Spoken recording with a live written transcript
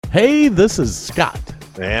Hey, this is Scott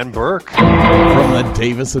and Burke from the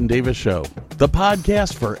Davis and Davis Show, the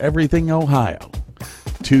podcast for everything Ohio.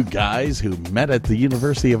 Two guys who met at the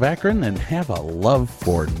University of Akron and have a love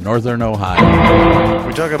for Northern Ohio.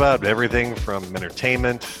 We talk about everything from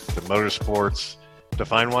entertainment to motorsports to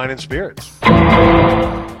fine wine and spirits.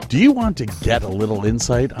 Do you want to get a little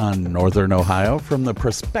insight on Northern Ohio from the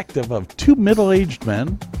perspective of two middle-aged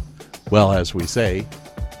men? Well, as we say,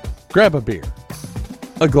 grab a beer,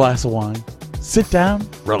 a glass of wine, sit down,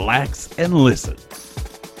 relax, and listen.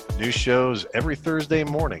 New shows every Thursday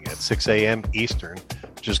morning at 6 a.m. Eastern.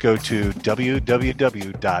 Just go to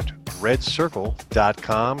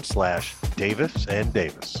www.redcircle.com/Davis and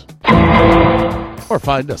Davis. Or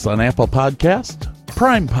find us on Apple Podcast,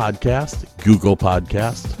 Prime Podcast, Google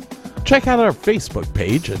Podcast. Check out our Facebook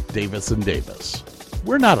page at Davis and Davis.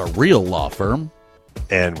 We're not a real law firm.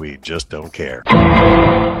 And we just don't care.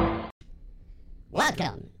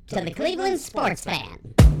 Welcome to the Cleveland Sports Fan.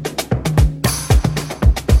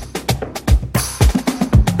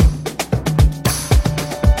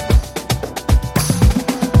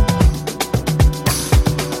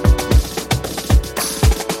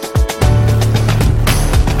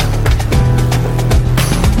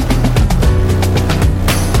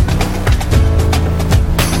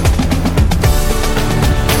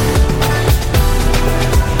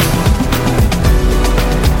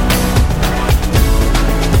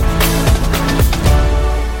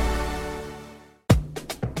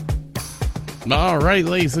 All right,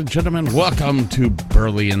 ladies and gentlemen, welcome to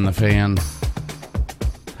Burley and the Fan.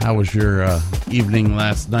 How was your evening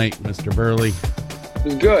last night, Mr. Burley? It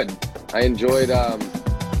was good. I enjoyed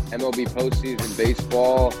MLB postseason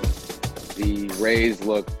baseball. The Rays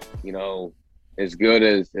look, as good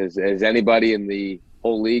as anybody in the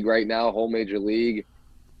whole league right now, whole major league.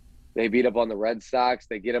 They beat up on the Red Sox.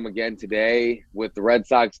 They get them again today with the Red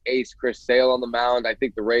Sox ace Chris Sale on the mound. I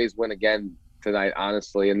think the Rays win again tonight,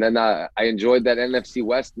 honestly. And then I enjoyed that NFC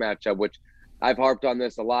West matchup, which I've harped on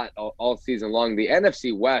this a lot all season long. The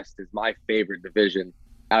NFC West is my favorite division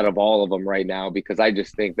out of all of them right now, because I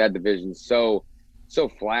just think that division's so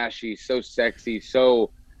flashy, so sexy,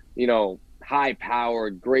 so, high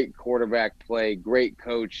powered, great quarterback play, great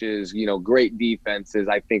coaches, great defenses.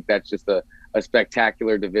 I think that's just a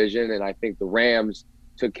spectacular division. And I think the Rams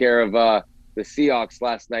took care of the Seahawks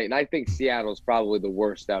last night, and I think Seattle's probably the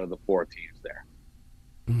worst out of the four teams there.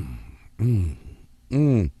 I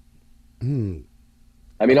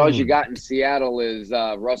mean, all you got in Seattle is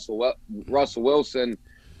Russell Wilson,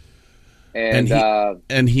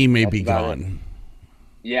 and he may be gone. It.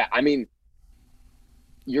 Yeah, I mean,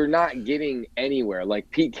 you're not getting anywhere. Like,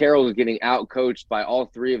 Pete Carroll is getting outcoached by all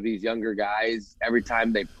three of these younger guys every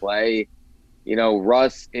time they play.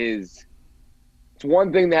 Russ is. It's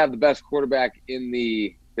one thing to have the best quarterback in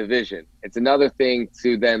the division. It's another thing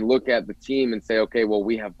to then look at the team and say, okay, well,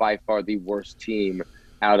 we have by far the worst team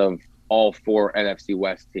out of all four NFC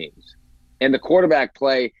West teams. And the quarterback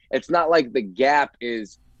play, it's not like the gap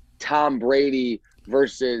is Tom Brady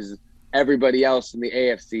versus everybody else in the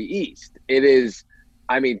AFC East. It is,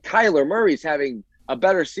 Kyler Murray's having a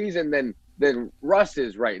better season than Russ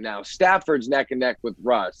is right now. Stafford's neck and neck with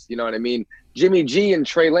Russ. You know what I mean? Jimmy G and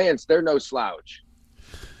Trey Lance, they're no slouch.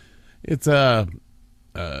 It's the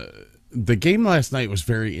game last night was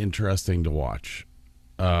very interesting to watch.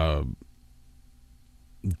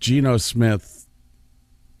 Geno Smith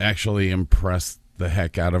actually impressed the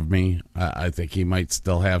heck out of me. I think he might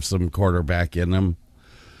still have some quarterback in him.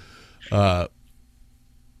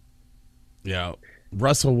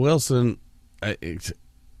 Russell Wilson, if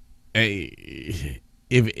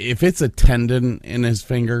it's a tendon in his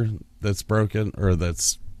finger that's broken or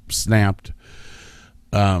that's snapped,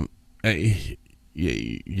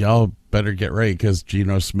 y'all better get ready, because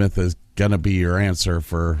Geno Smith is gonna be your answer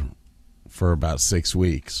for about 6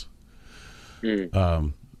 weeks.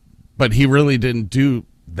 But he really didn't do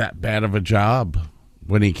that bad of a job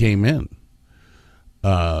when he came in.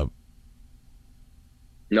 No,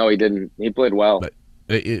 he didn't. He played well.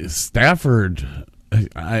 Stafford,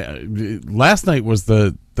 last night was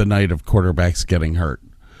the night of quarterbacks getting hurt.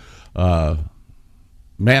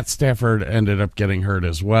 Matt Stafford ended up getting hurt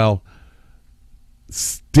as well.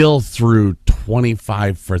 Still threw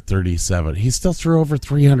 25 for 37. He still threw over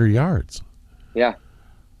 300 yards. Yeah.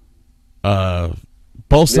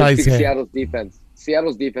 Both sides. Seattle's defense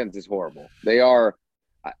is horrible. They are.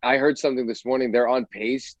 I heard something this morning. They are on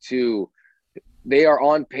pace to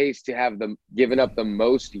have them given up the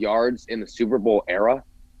most yards in the Super Bowl era.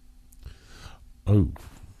 Oh,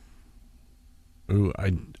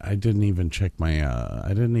 I didn't even check my I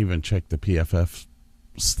didn't even check the PFF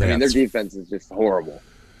stats. I mean, their defense is just horrible.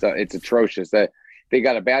 It's atrocious that they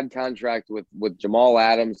got a bad contract with Jamal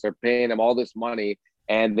Adams. They're paying him all this money,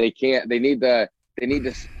 and they can't. They need to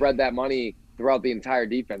spread that money throughout the entire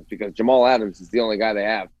defense because Jamal Adams is the only guy they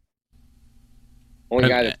have, only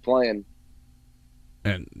guy that's playing.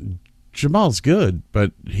 And Jamal's good,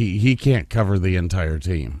 but he can't cover the entire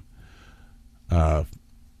team. I'm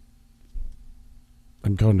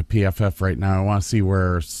going to PFF right now. I want to see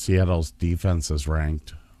where Seattle's defense is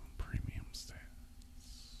ranked. Premium stats.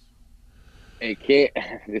 It can't.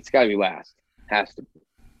 It's got to be last. Has to be.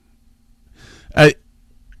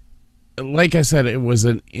 Like I said, it was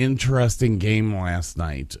an interesting game last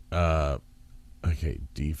night. Okay,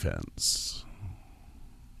 defense.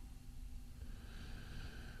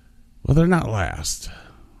 Well, they're not last.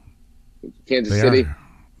 Kansas City.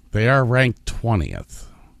 They are ranked 20th.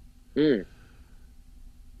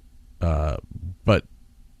 But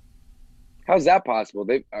how's that possible?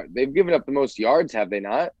 They've given up the most yards, have they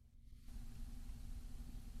not?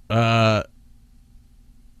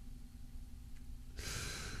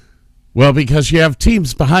 Well, because you have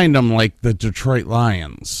teams behind them like the Detroit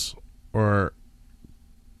Lions or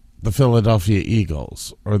the Philadelphia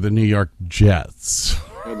Eagles or the New York Jets.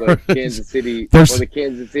 Or the Kansas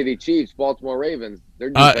City Chiefs, Baltimore Ravens. Their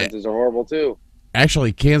defenses are horrible too.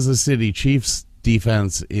 Actually, Kansas City Chiefs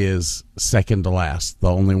defense is second to last.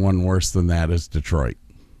 The only one worse than that is Detroit.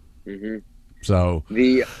 Mm-hmm. So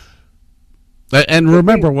remember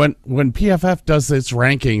when PFF does its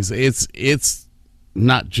rankings, it's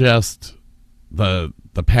not just the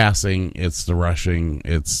passing, it's the rushing,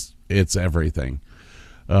 it's everything.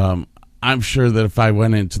 I'm sure that if I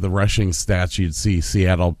went into the rushing stats, you'd see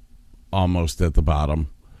Seattle almost at the bottom.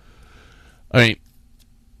 I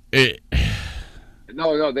mean,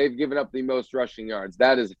 No, they've given up the most rushing yards.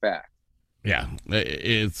 That is a fact. Yeah,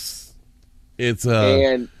 it's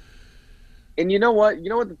and you know what? You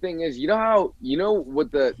know what the thing is? You know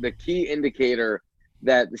what the key indicator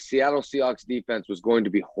that the Seattle Seahawks defense was going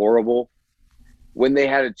to be horrible? When they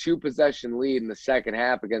had a 2-possession lead in the second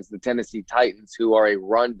half against the Tennessee Titans, who are a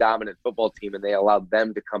run-dominant football team, and they allowed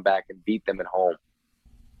them to come back and beat them at home.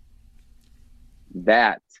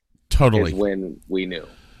 That is when we knew.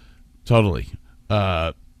 Totally.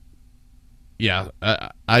 Yeah,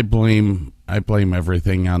 I blame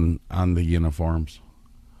everything on the uniforms.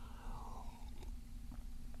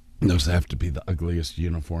 Those have to be the ugliest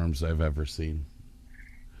uniforms I've ever seen.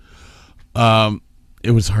 It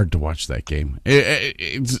was hard to watch that game.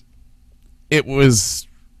 It was.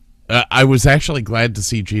 I was actually glad to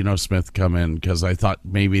see Geno Smith come in because I thought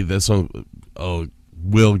maybe this will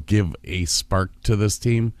give a spark to this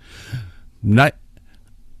team.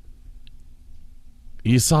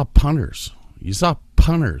 You saw punters. You saw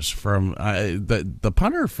punters from the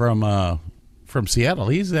punter from Seattle.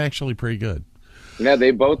 He's actually pretty good. Yeah, they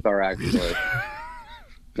both are actually.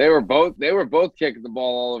 They were both kicking the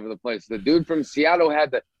ball all over the place. The dude from Seattle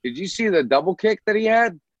did you see the double kick that he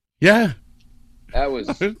had? Yeah. That was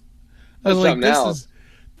I was like, else.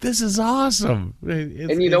 This is awesome.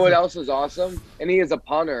 And you know what else is awesome? And he is a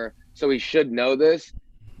punter, so he should know this.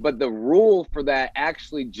 But the rule for that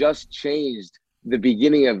actually just changed the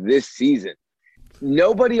beginning of this season.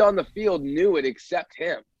 Nobody on the field knew it except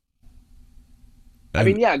him. I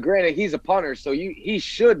mean, yeah, granted, he's a punter, so he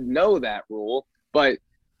should know that rule. But,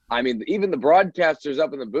 I mean, even the broadcasters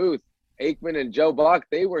up in the booth, Aikman and Joe Buck,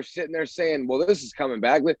 they were sitting there saying, well, this is coming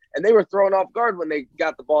back. And they were thrown off guard when they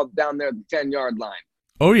got the ball down there at the 10-yard line.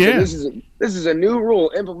 Oh, yeah. So this is a new rule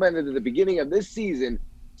implemented at the beginning of this season.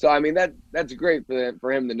 So, I mean, that's great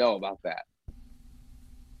for him to know about that.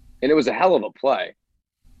 And it was a hell of a play.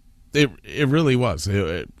 It really was.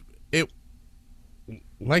 It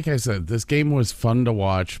like I said, this game was fun to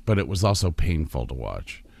watch, but it was also painful to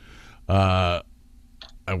watch. I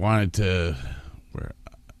wanted to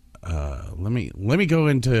let me go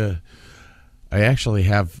into. I actually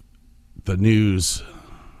have the news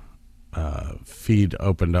feed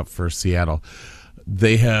opened up for Seattle.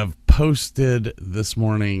 They have posted this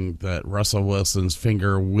morning that Russell Wilson's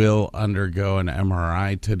finger will undergo an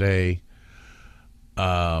MRI today.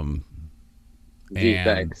 And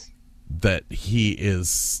thanks. That he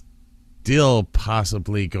is still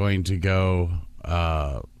possibly going to go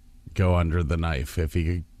under the knife. If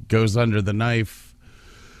he goes under the knife,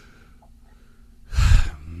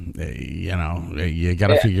 you know, you got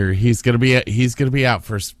to figure he's going to be out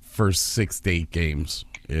for 6 to 8 games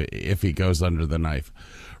if he goes under the knife.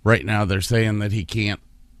 Right now, they're saying that he can't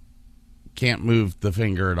move the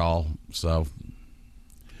finger at all. So,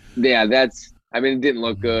 yeah, it didn't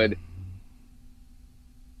look good.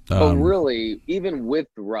 But really, even with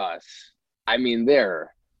Russ, they're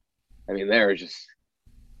just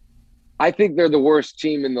I think they're the worst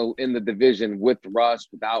team in the division with Russ,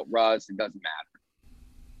 without Russ. It doesn't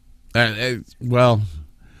matter. Well,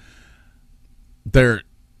 they're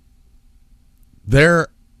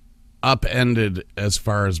upended as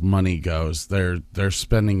far as money goes. They're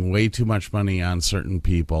spending way too much money on certain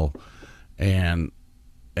people, and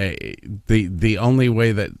the only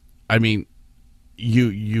way that, I mean,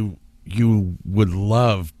 you would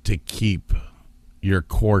love to keep your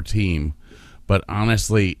core team, but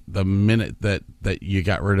honestly, the minute that you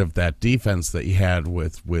got rid of that defense that you had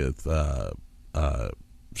with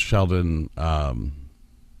Sheldon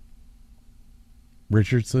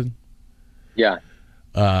Richardson, Yeah.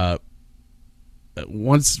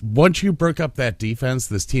 Once you broke up that defense,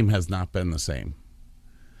 this team has not been the same.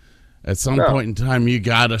 At some point in time, you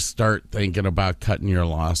got to start thinking about cutting your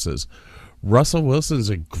losses. Russell Wilson's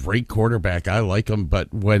a great quarterback. I like him,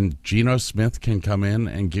 but when Geno Smith can come in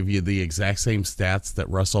and give you the exact same stats that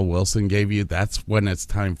Russell Wilson gave you, that's when it's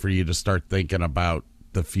time for you to start thinking about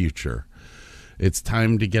the future. It's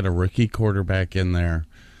time to get a rookie quarterback in there,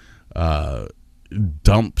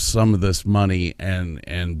 dump some of this money,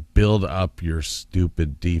 and build up your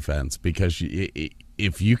stupid defense, because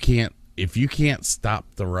if you can't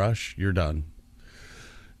stop the rush, you're done.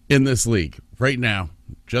 In this league right now,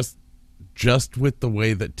 just with the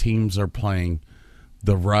way that teams are playing,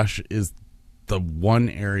 the rush is the one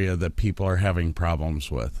area that people are having problems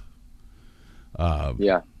with.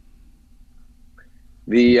 Yeah.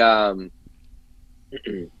 I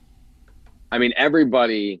mean,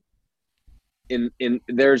 everybody in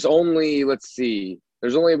there's only, let's see,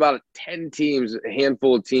 there's only about 10 teams, a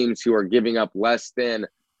handful of teams who are giving up less than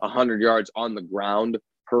 100 yards on the ground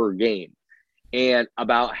per game. And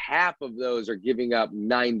about half of those are giving up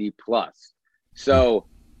 90 plus. So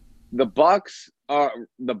the Bucks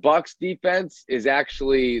defense is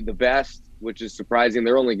actually the best, which is surprising.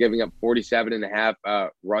 They're only giving up 47.5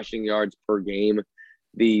 rushing yards per game.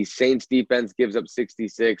 The Saints defense gives up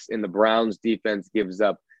 66, and the Browns defense gives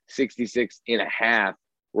up 66.5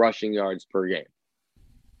 rushing yards per game,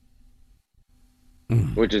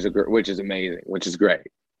 which is amazing, which is great.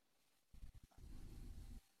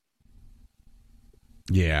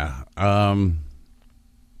 Yeah.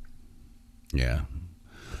 Yeah.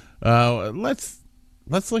 Let's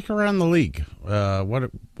look around the league.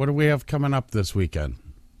 What do we have coming up this weekend?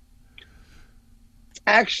 It's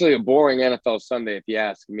actually a boring NFL Sunday, if you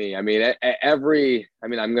ask me. I mean, I'm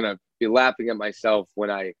going to be laughing at myself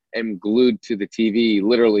when I am glued to the TV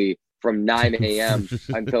literally from 9 a.m.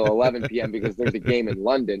 until 11 p.m. because there's a game in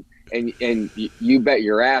London. And you bet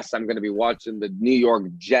your ass I'm going to be watching the New York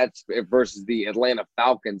Jets versus the Atlanta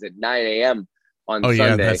Falcons at 9 a.m. on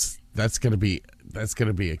Sunday. Yeah, that's going to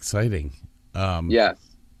be exciting. Yes.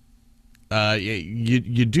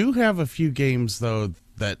 You do have a few games though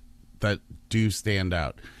that do stand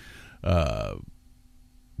out. I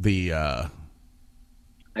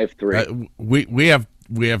have three. We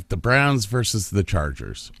have the Browns versus the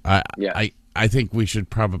Chargers. I think we should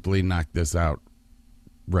probably knock this out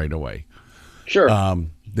right away. Sure.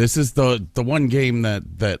 This is the one game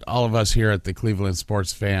that all of us here at the Cleveland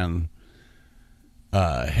Sports Fan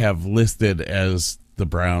have listed as the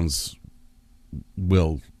Browns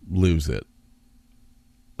will lose it.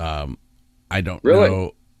 I don't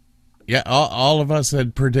know. Yeah, all of us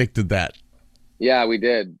had predicted that. Yeah, we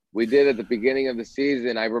did. We did at the beginning of the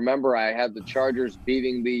season. I remember I had the Chargers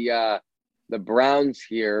beating the Browns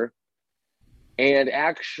here. And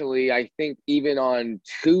actually, I think even on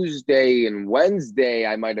Tuesday and Wednesday,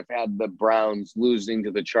 I might have had the Browns losing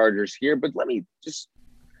to the Chargers here. But let me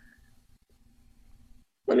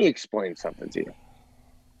explain something to you.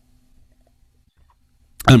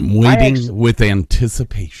 I'm waiting with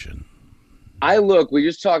anticipation. We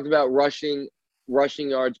just talked about rushing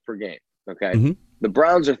yards per game. Okay. Mm-hmm. The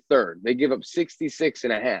Browns are third. They give up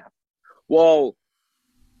 66.5. Well,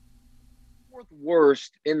 fourth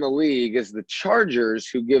worst in the league is the Chargers,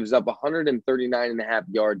 who gives up 139.5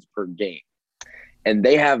 yards per game. And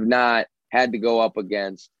they have not had to go up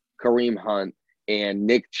against Kareem Hunt and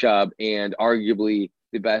Nick Chubb and arguably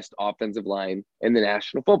the best offensive line in the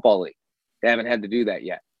National Football League. They haven't had to do that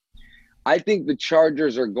yet. I think the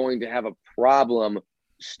Chargers are going to have a problem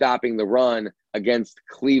stopping the run against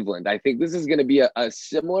Cleveland. I think this is going to be a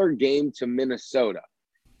similar game to Minnesota.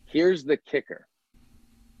 Here's the kicker.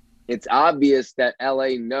 It's obvious that LA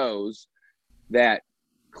knows that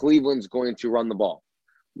Cleveland's going to run the ball.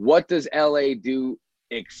 What does LA do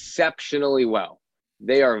exceptionally well?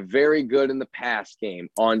 They are very good in the pass game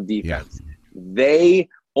on defense. Yeah. They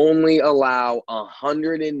only allow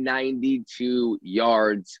 192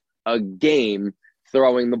 yards a game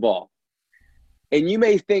throwing the ball. And you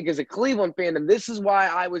may think as a Cleveland fan, and this is why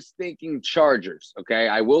I was thinking Chargers, okay?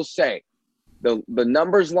 I will say the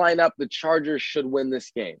numbers line up. The Chargers should win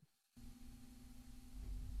this game.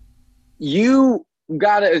 You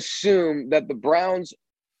got to assume that the Browns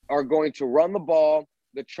are going to run the ball.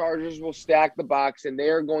 The Chargers will stack the box, and they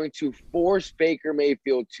are going to force Baker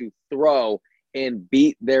Mayfield to throw and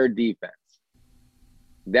beat their defense.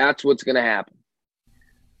 That's what's going to happen.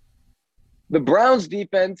 The Browns'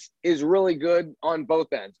 defense is really good on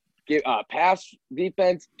both ends, pass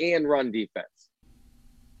defense and run defense.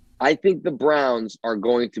 I think the Browns are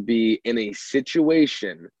going to be in a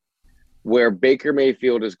situation where Baker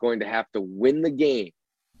Mayfield is going to have to win the game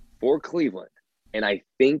for Cleveland, and I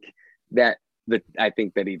think that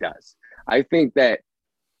he does. I think that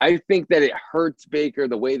it hurts Baker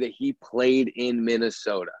the way that he played in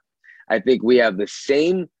Minnesota. I think we have the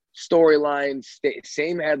same storyline,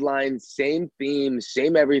 same headlines, same themes,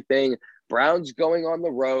 same everything. Browns going on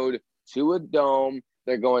the road to a dome.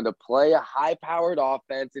 They're going to play a high-powered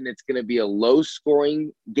offense, and it's going to be a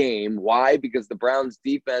low-scoring game. Why? Because the Browns'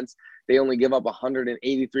 defense, they only give up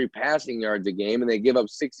 183 passing yards a game, and they give up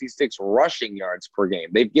 66 rushing yards per game.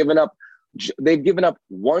 They've given up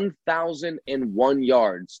 1,001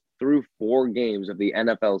 yards through 4 games of the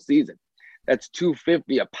NFL season. That's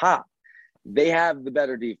 250 a pop. They have the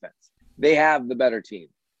better defense. They have the better team.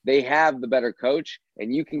 They have the better coach,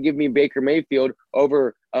 and you can give me Baker Mayfield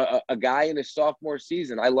over a guy in his sophomore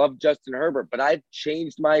season. I love Justin Herbert, but I've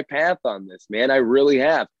changed my path on this, man. I really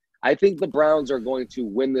have. I think the Browns are going to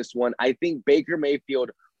win this one. I think Baker Mayfield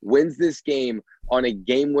wins this game on a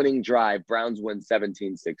game-winning drive. Browns win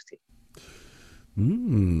 17-16.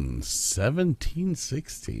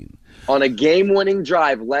 17-16. On a game-winning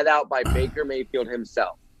drive led out by Baker Mayfield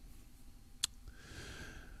himself.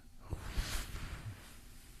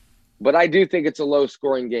 But I do think it's a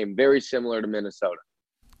low-scoring game, very similar to Minnesota.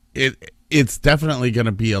 It's definitely going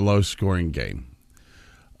to be a low-scoring game.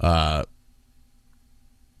 The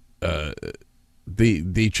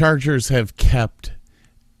Chargers have kept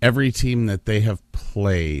every team that they have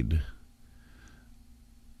played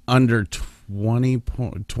under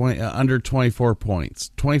 24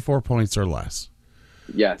 points, 24 points or less.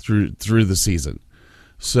 Yes. Through the season.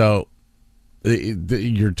 So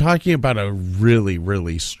you're talking about a really,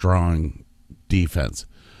 really strong defense.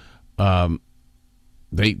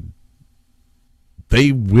 They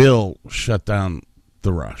will shut down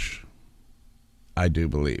the rush, I do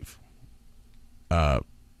believe.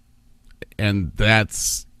 And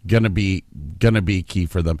that's gonna be key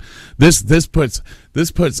for them. This puts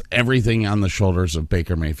everything on the shoulders of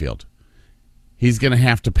Baker Mayfield. He's gonna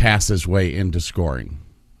have to pass his way into scoring,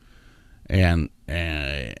 and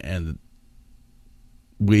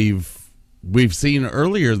we've seen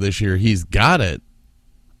earlier this year he's got it,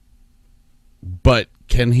 but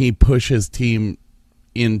can he push his team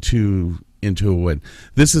into a win?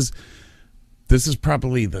 This is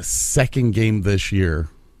probably the second game this year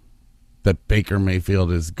that Baker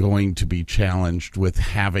Mayfield is going to be challenged with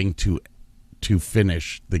having to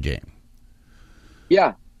finish the game.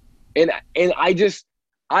 Yeah. And I just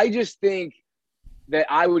think that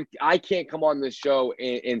I can't come on this show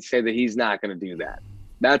and say that he's not going to do that.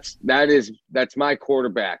 That's my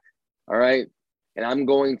quarterback. All right. And I'm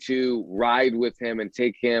going to ride with him and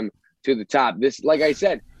take him to the top. This, like I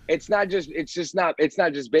said, it's not just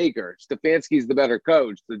Baker. Stefanski's the better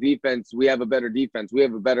coach. The defense, we have a better defense. We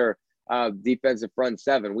have a better defensive front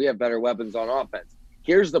seven. We have better weapons on offense.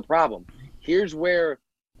 Here's the problem. Here's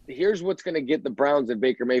what's going to get the Browns and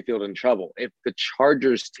Baker Mayfield in trouble. If the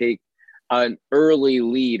Chargers take an early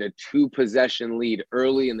lead, a 2-possession lead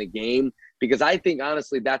early in the game, because I think,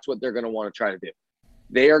 honestly, that's what they're going to want to try to do.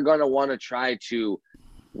 They are going to want to try to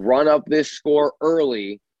run up this score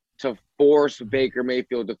early to force Baker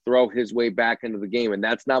Mayfield to throw his way back into the game. And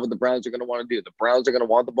that's not what the Browns are going to want to do. The Browns are going to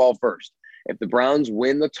want the ball first. If the Browns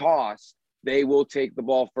win the toss, they will take the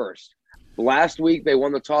ball first. Last week, they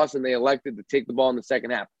won the toss and they elected to take the ball in the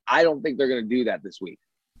second half. I don't think they're going to do that this week.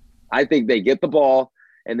 I think they get the ball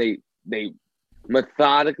and they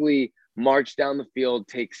methodically march down the field,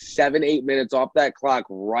 take 7-8 minutes off that clock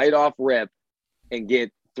right off rip, and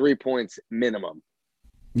get 3 points minimum.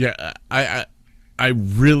 Yeah, I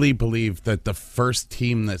really believe that the first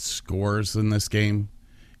team that scores in this game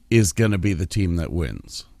is going to be the team that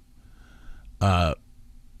wins. I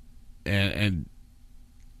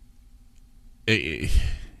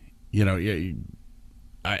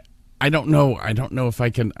don't know if I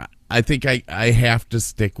can. I think I have to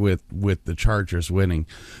stick with the Chargers winning,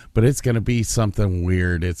 but it's going to be something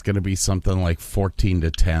weird. It's going to be something like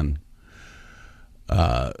 14-10.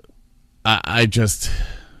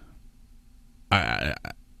 I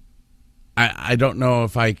I don't know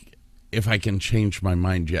if I can change my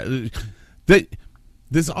mind yet.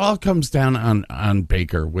 This all comes down on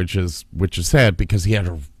Baker, which is sad because he had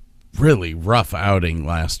a really rough outing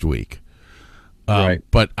last week. Right.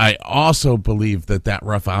 But I also believe that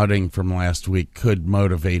rough outing from last week could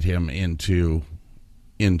motivate him into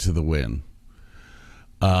the win.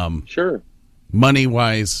 Sure. Money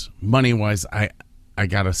wise, I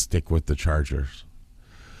gotta stick with the Chargers.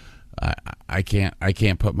 I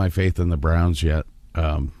can't put my faith in the Browns yet.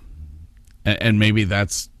 And maybe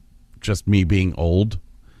that's just me being old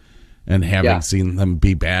and having seen them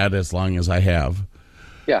be bad as long as I have.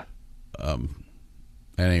 Yeah.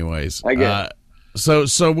 Anyways, I get it.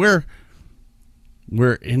 So we're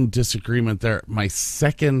in disagreement there. My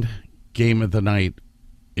second game of the night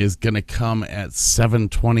is going to come at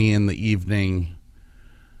 7:20 in the evening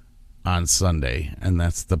on Sunday, and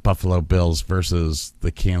that's the Buffalo Bills versus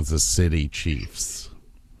the Kansas City Chiefs.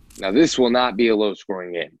 Now, this will not be a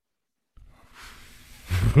low-scoring game.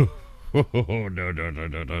 No.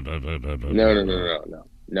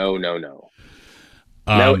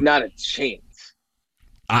 No, not a chance.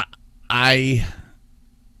 I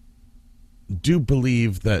do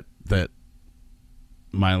believe that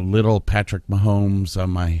my little Patrick Mahomes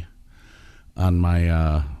on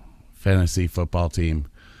my fantasy football team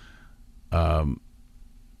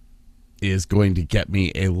is going to get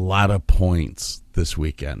me a lot of points this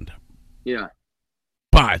weekend. Yeah.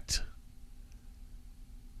 But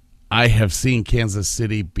I have seen Kansas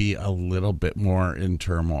City be a little bit more in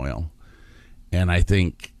turmoil, and I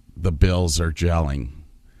think the Bills are gelling.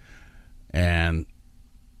 And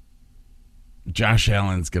Josh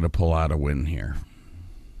Allen's going to pull out a win here.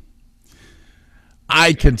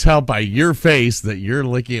 I can tell by your face that you're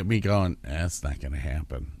looking at me going, that's not going to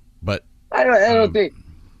happen. But I don't think.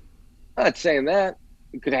 I'm not saying that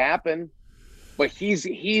it could happen, but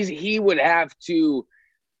he would have to.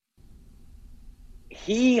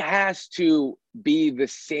 He has to be the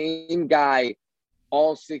same guy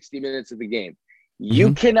all 60 minutes of the game.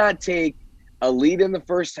 You cannot take a lead in the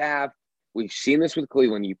first half. We've seen this with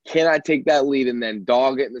Cleveland. You cannot take that lead and then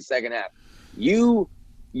dog it in the second half. You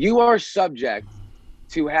are subject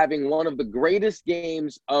to having one of the greatest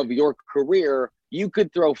games of your career. You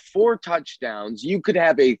could throw 4 touchdowns. You could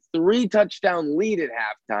have a 3-touchdown lead at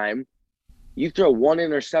halftime. You throw 1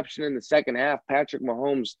 interception in the second half. Patrick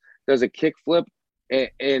Mahomes does a kickflip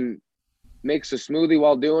and makes a smoothie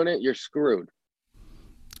while doing it. You're screwed.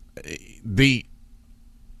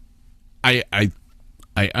 I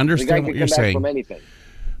understand what you're saying. From anything.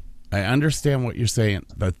 I understand what you're saying.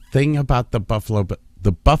 The thing about the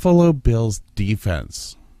Buffalo Bills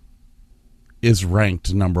defense is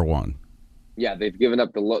ranked number 1. Yeah, they've given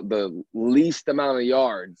up the least amount of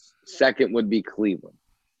yards. Second would be Cleveland.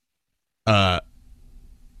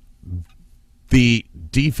 The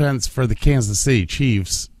defense for the Kansas City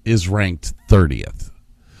Chiefs is ranked 30th.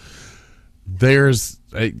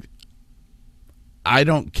 I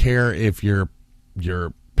don't care if you're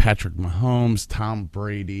Patrick Mahomes, Tom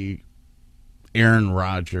Brady, Aaron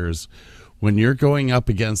Rodgers. When you're going up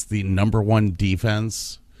against the number 1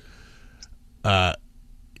 defense, this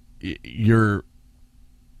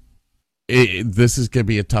is going to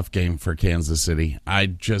be a tough game for Kansas City. I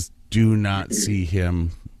just do not see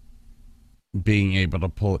him being able to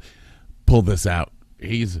pull this out.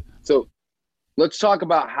 So let's talk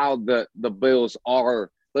about how the Bills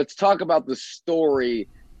are. Let's talk about the story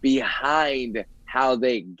behind how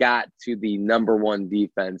they got to the number 1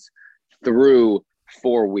 defense through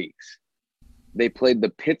 4 weeks. They played the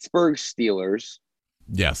Pittsburgh Steelers.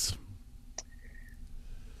 Yes.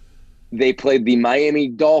 They played the Miami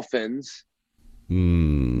Dolphins.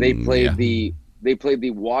 They played the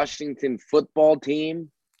Washington football team.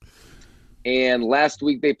 And last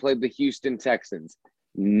week they played the Houston Texans.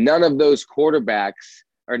 None of those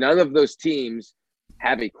teams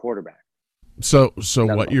have a quarterback. So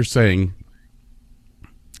what you're saying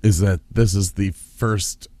is that this is the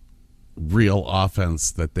first real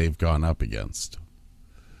offense that they've gone up against.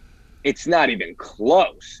 It's not even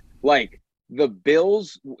close. Like the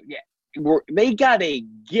Bills, they got a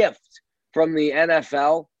gift from the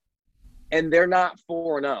NFL, and they're not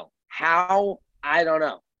 4-0. How? I don't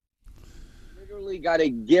know. Literally got a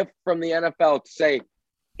gift from the NFL to say,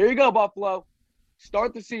 here you go, Buffalo.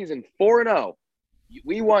 Start the season 4-0.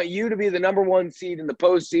 We want you to be the number 1 seed in the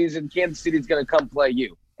postseason. Kansas City's going to come play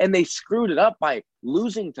you. And they screwed it up by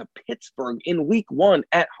losing to Pittsburgh in week 1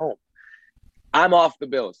 at home. I'm off the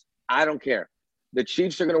Bills. I don't care. The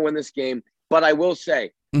Chiefs are going to win this game. But I will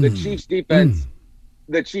say, the Chiefs defense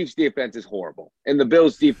is horrible. And the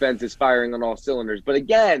Bills defense is firing on all cylinders. But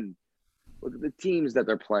again, Look at the teams that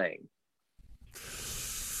they're playing.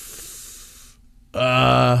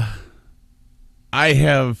 I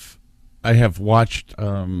have watched.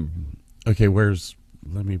 Okay,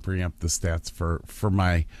 let me bring up the stats for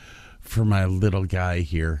my little guy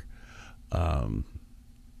here.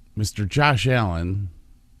 Mr. Josh Allen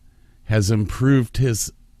has improved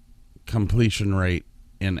his completion rate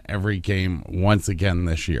in every game once again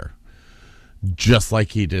this year, just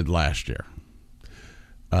like he did last year.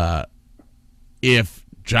 If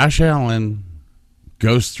Josh Allen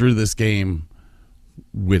goes through this game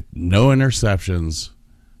with no interceptions,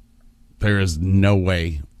 there is no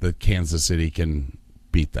way that Kansas City can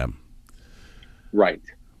beat them. Right.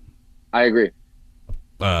 I agree.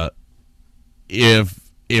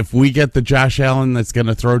 If we get the Josh Allen that's going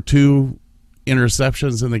to throw 2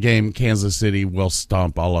 interceptions in the game, Kansas City will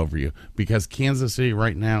stomp all over you, because Kansas City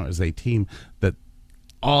right now is a team that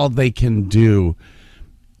all they can do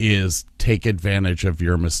is take advantage of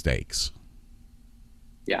your mistakes.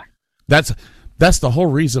 Yeah. That's the whole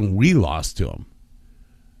reason we lost to them,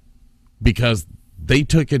 because they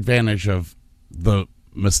took advantage of the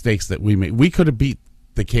mistakes that we made. We could have beat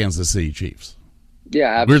the Kansas City Chiefs.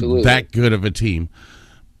 Yeah, absolutely. We're that good of a team,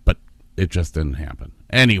 but it just didn't happen.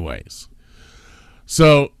 Anyways,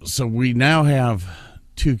 so we now have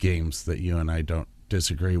 2 games that you and I don't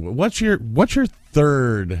disagree with. What's your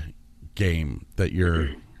third game that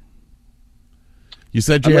you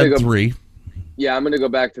said you had 3? Yeah, I'm going to go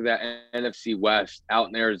back to that NFC West out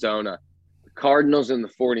in Arizona. The Cardinals and the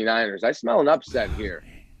 49ers. I smell an upset here.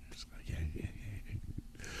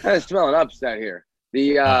 I smell an upset here.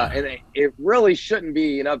 And it really shouldn't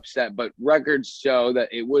be an upset, but records show that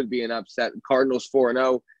it would be an upset. Cardinals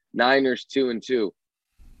 4-0, Niners 2-2.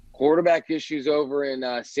 Quarterback issues over in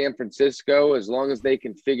San Francisco. As long as they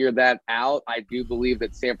can figure that out, I do believe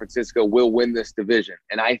that San Francisco will win this division.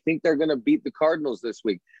 And I think they're going to beat the Cardinals this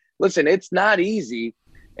week. Listen, it's not easy,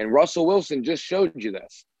 and Russell Wilson just showed you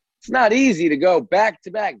this. It's not easy to go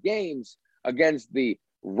back-to-back games against the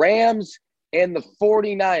Rams and the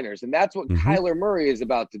 49ers, and that's what Kyler Murray is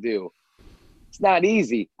about to do. It's not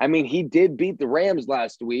easy. I mean, he did beat the Rams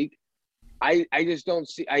last week. I just don't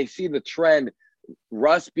see – I see the trend.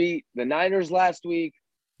 Russ beat the Niners last week,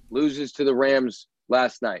 loses to the Rams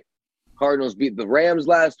last night. Cardinals beat the Rams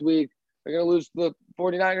last week. They're going to lose to the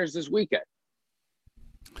 49ers this weekend.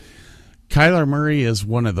 Kyler Murray is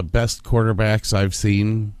one of the best quarterbacks I've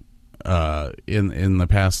seen in the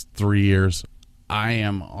past 3 years. I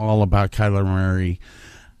am all about Kyler Murray.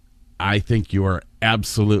 I think you are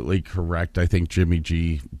absolutely correct. I think Jimmy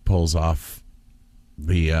G pulls off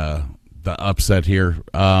the upset here.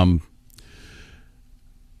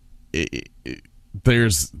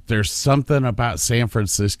 There's something about San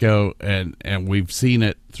Francisco, and we've seen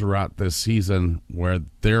it throughout this season, where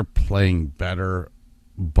they're playing better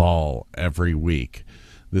ball every week.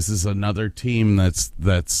 This is another team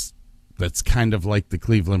that's kind of like the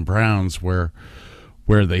Cleveland Browns, where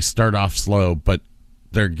they start off slow, but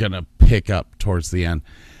they're gonna pick up towards the end.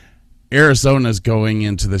 Arizona's going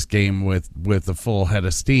into this game with a full head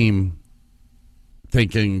of steam,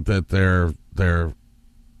 thinking that they're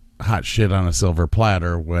hot shit on a silver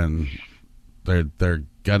platter, when they're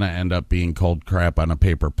gonna end up being cold crap on a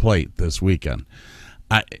paper plate this weekend.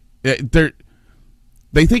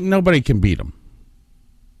 They think nobody can beat them.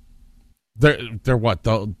 They're what,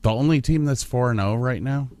 the only team that's 4-0 right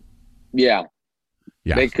now? Yeah.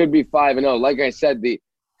 They could be 5-0. Like I said,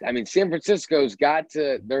 San Francisco's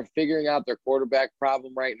they're figuring out their quarterback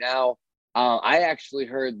problem right now. I actually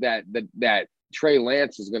heard that Trey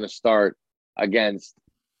Lance is going to start against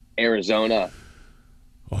Arizona,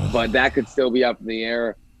 but that could still be up in the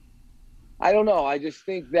air. I don't know. I just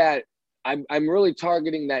think that I'm really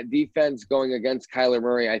targeting that defense going against Kyler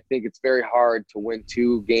Murray. I think it's very hard to win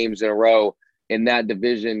 2 games in a row in that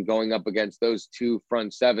division going up against those 2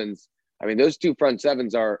 front sevens. I mean, those 2 front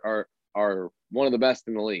sevens are one of the best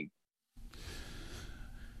in the league.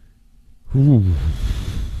 Ooh.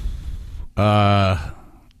 Like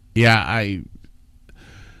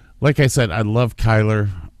I said, I love Kyler.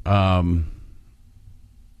 I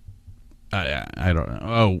don't know.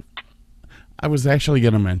 Oh, I was actually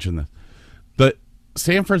going to mention this. But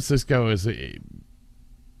San Francisco has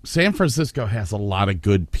a lot of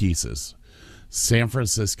good pieces. San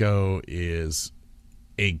Francisco is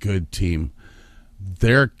a good team.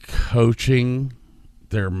 Their coaching,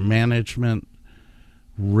 their management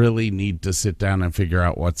really need to sit down and figure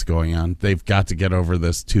out what's going on. They've got to get over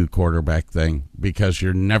this 2 quarterback thing, because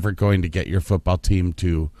you're never going to get your football team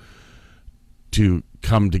to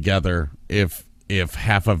come together if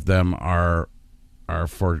half of them are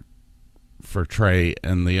for for Trey,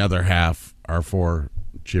 and the other half are for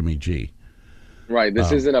Jimmy G. Right.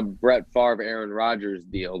 This isn't a Brett Favre, Aaron Rodgers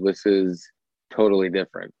deal. This is totally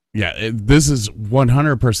different. Yeah, this is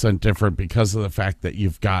 100% different because of the fact that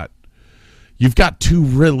you've got two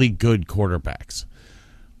really good quarterbacks.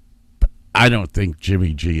 But I don't think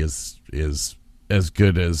Jimmy G is as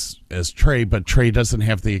good as Trey, but Trey doesn't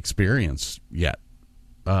have the experience yet.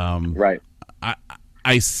 Right.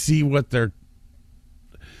 I see the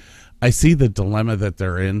dilemma that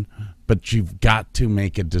they're in, but you've got to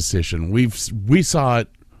make a decision. We saw it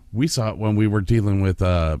when we were dealing with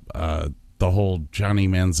the whole Johnny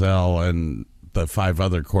Manziel and the 5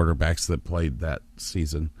 other quarterbacks that played that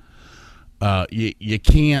season. You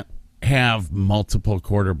can't have multiple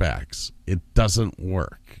quarterbacks. It doesn't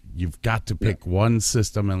work. You've got to pick one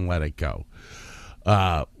system and let it go.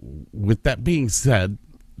 With that being said,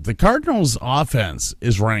 the Cardinals' offense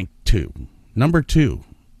is ranked number 2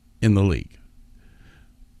 in the league.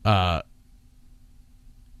 Kyler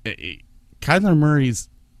Murray's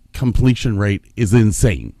completion rate is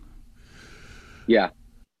insane. Yeah.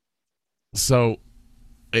 So,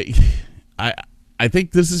 I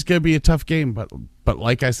think this is going to be a tough game, but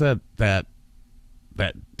like I said, that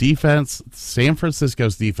defense, San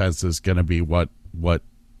Francisco's defense, is going to be what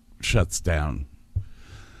shuts down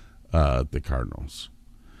the Cardinals.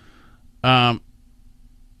 That's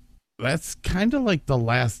kind of like the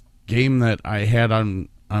last game that I had on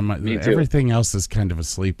my. Everything else is kind of a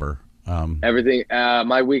sleeper. Everything.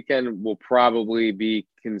 My weekend will probably be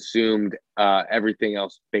consumed. Everything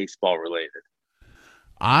else baseball related.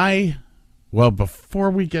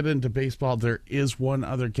 Before we get into baseball, there is one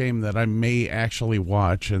other game that I may actually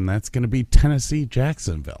watch, and that's going to be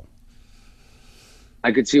Tennessee-Jacksonville.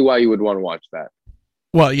 I could see why you would want to watch that.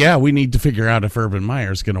 Well, yeah, we need to figure out if Urban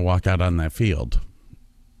Meyer is going to walk out on that field.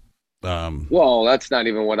 Well, that's not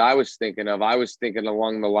even what I was thinking of. I was thinking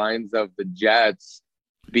along the lines of the Jets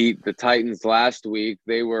beat the Titans last week.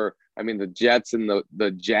 The Jets and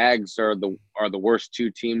the Jags are the worst 2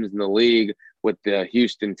 teams in the league with the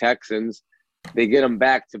Houston Texans. They get them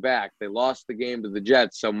back to back. They lost the game to the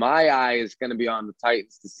Jets. So my eye is going to be on the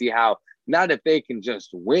Titans to see how, not if they can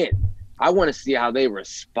just win. I want to see how they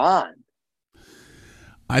respond.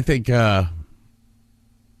 I think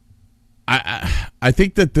I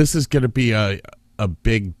think that this is going to be a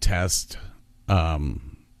big test. I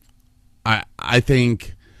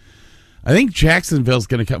think Jacksonville's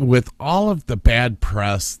going to come with all of the bad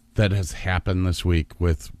press that has happened this week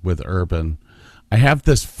with Urban. I have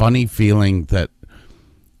this funny feeling that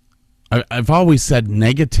I've always said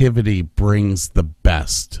negativity brings the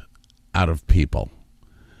best out of people.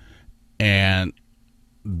 And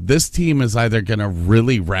this team is either going to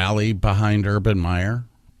really rally behind Urban Meyer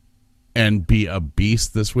and be a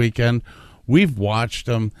beast this weekend. We've watched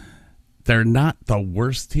them. They're not the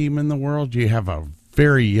worst team in the world. You have a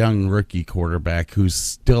very young rookie quarterback who's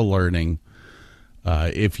still learning.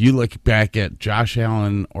 If you look back at Josh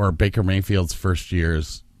Allen or Baker Mayfield's first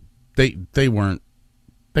years, they weren't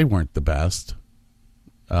the best.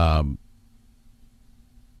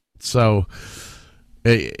 So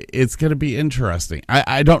it's going to be interesting.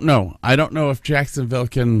 I don't know. I don't know if Jacksonville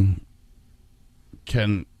can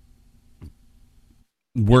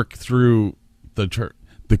work through the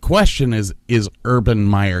question is Urban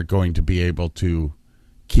Meyer going to be able to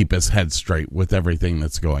keep his head straight with everything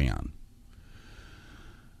that's going on?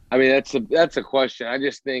 I mean, that's a question. I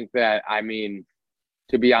just think that,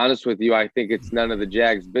 to be honest with you, I think it's none of the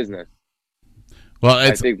Jags' business. Well,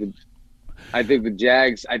 I think the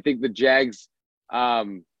Jags'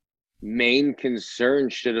 main concern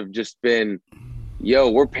should have just been,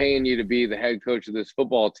 we're paying you to be the head coach of this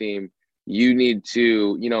football team. You need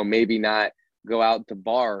to, maybe not go out to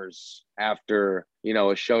bars after,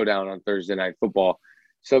 a showdown on Thursday Night Football.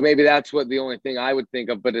 So maybe that's the only thing I would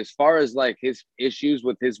think of. But as far as like his issues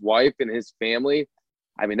with his wife and his family,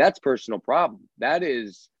 that's personal problem. That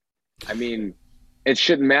is, it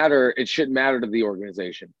shouldn't matter. It shouldn't matter to the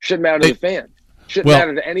organization. Shouldn't matter to the fans. Shouldn't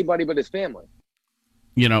matter to anybody but his family.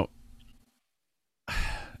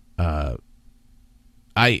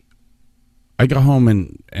 I go home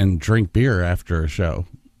and drink beer after a show.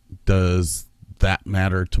 Does that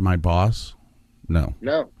matter to my boss? No.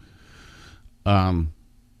 No.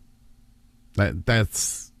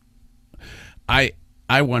 That's I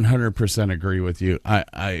 100% agree with you.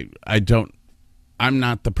 I'm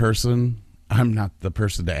not the person to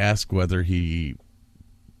ask whether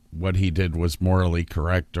what he did was morally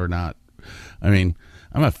correct or not. I'm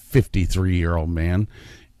a 53-year-old man.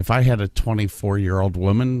 If I had a 24-year-old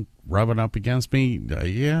woman rubbing up against me,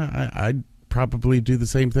 I'd probably do the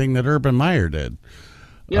same thing that Urban Meyer did.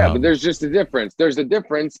 Yeah, but there's just a difference. There's a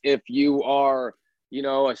difference if you are,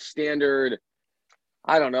 a standard,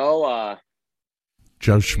 I don't know,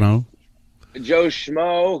 Joe Schmo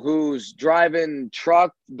who's driving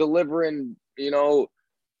truck, delivering,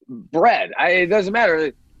 bread. It doesn't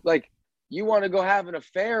matter. Like, you want to go have an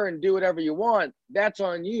affair and do whatever you want, that's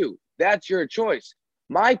on you. That's your choice.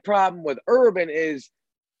 My problem with Urban is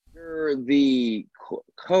you're the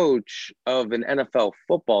coach of an NFL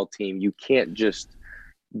football team. You can't just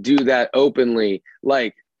do that openly.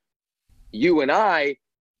 Like, you and I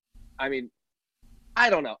mean, I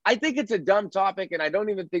don't know. I think it's a dumb topic, and I don't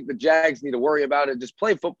even think the Jags need to worry about it. Just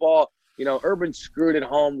play football. Urban's screwed at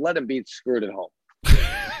home. Let him be screwed at home.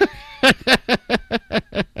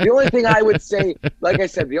 The only thing I would say, like I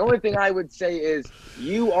said, the only thing I would say is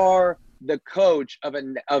you are the coach of a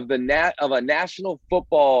National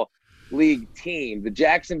Football League team, the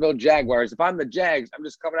Jacksonville Jaguars. If I'm the Jags, I'm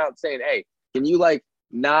just coming out and saying, hey, can you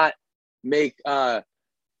not make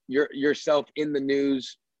yourself in the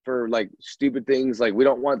news for stupid things? Like, we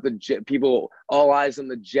don't want the people all eyes on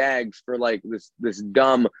the Jags for this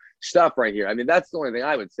dumb stuff right here. I mean, that's the only thing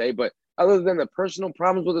I would say. But other than the personal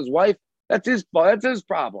problems with his wife, that's his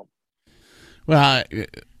problem. Well,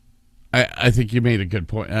 I think you made a good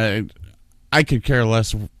point. I could care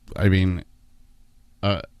less. I mean,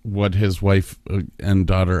 what his wife and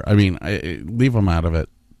daughter. I mean, leave them out of it.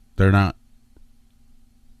 They're not.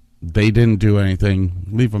 They didn't do anything.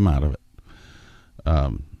 Leave them out of it.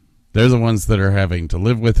 They're the ones that are having to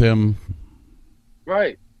live with him.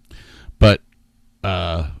 Right. But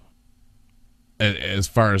as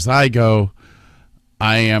far as I go,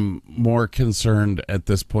 I am more concerned at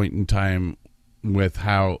this point in time with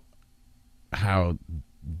how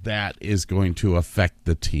that is going to affect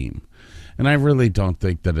the team. And I really don't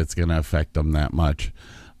think that it's going to affect them that much.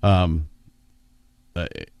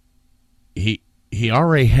 He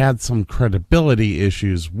already had some credibility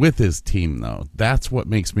issues with his team, though. That's what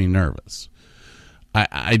makes me nervous.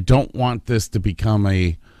 I don't want this to become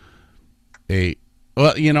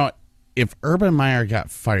if Urban Meyer got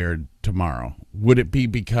fired tomorrow, would it be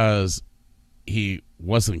because he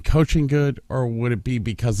wasn't coaching good, or would it be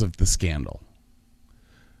because of the scandal?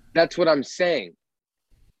 That's what I'm saying.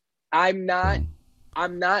 I'm not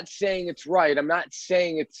saying it's right. I'm not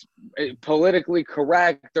saying it's politically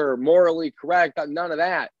correct or morally correct. None of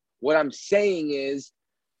that. What I'm saying is,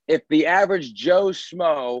 if the average Joe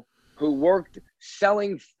Schmo who worked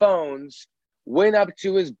selling phones went up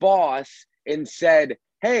to his boss and said,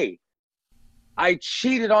 hey, I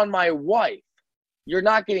cheated on my wife, you're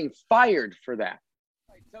not getting fired for that.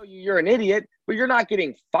 I tell you you're an idiot, but you're not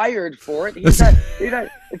getting fired for it. It's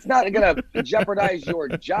not going to jeopardize your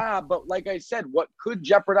job. But like I said, what could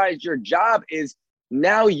jeopardize your job is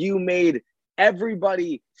now you made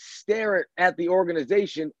everybody stare at the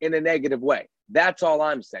organization in a negative way. That's all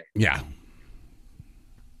I'm saying. Yeah.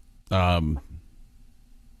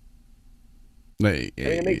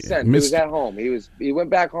 It makes sense. He was at home. He went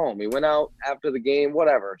back home. He went out after the game,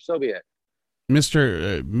 whatever. So be it.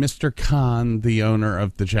 Mr. Khan, the owner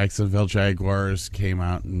of the Jacksonville Jaguars, came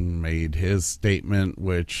out and made his statement,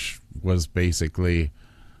 which was basically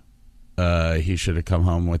he should have come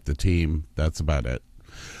home with the team. That's about it.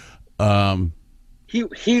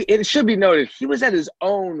 It should be noted, he was at his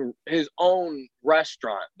own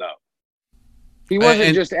restaurant, though. He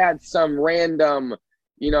wasn't just at some random,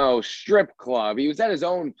 strip club. He was at his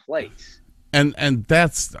own place. And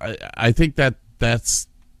that's I think that's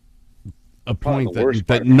a point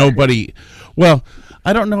that nobody. Well,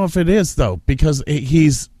 I don't know if it is, though, because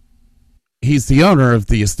he's the owner of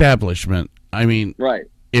the establishment. I mean, right.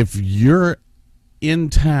 If you're in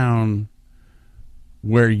town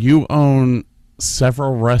where you own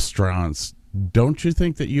several restaurants, don't you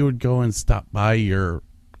think that you would go and stop by your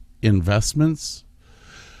investments?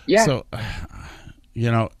 Yeah. So,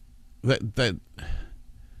 that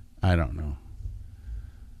I don't know.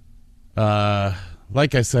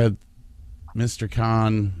 Like I said, Mr.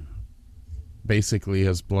 Khan basically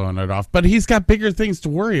has blown it off, but he's got bigger things to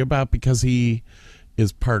worry about because he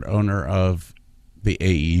is part owner of the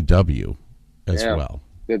AEW as well.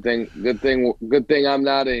 Good thing I'm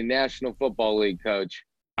not a National Football League coach.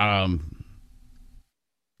 I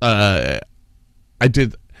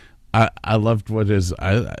loved what his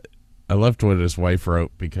wife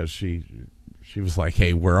wrote, because she was like,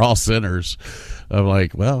 "Hey, we're all sinners." I'm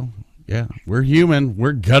like, well, yeah, we're human.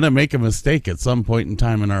 We're gonna make a mistake at some point in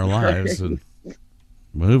time in our lives, and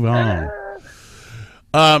move on.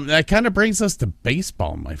 That kind of brings us to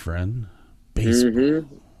baseball, my friend. Baseball.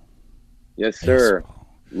 Mm-hmm. Yes, sir. Baseball.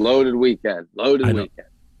 Loaded weekend.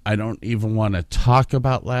 I don't even want to talk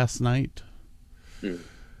about last night.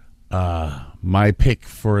 My pick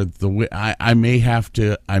for the I may have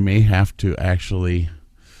to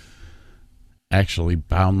actually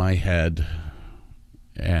bow my head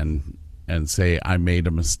and say I made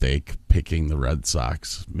a mistake picking the Red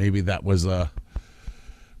Sox. Maybe that was a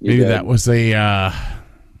it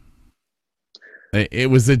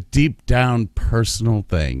was a deep down personal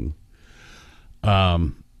thing.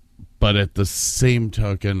 But at the same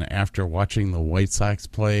token, after watching the White Sox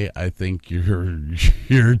play, I think you're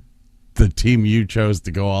the team you chose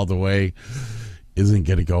to go all the way isn't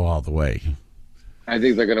going to go all the way. I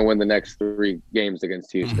think they're going to win the next 3 games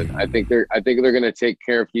against Houston. I think they're going to take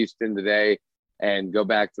care of Houston today and go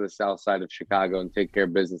back to the south side of Chicago and take care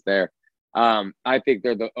of business there. I think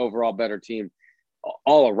they're the overall better team,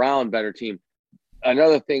 all around better team.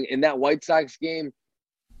 Another thing in that White Sox game,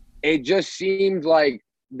 it just seemed like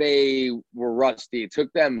they were rusty. It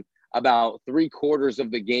took them about 3/4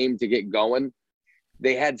 of the game to get going.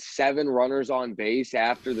 They had 7 runners on base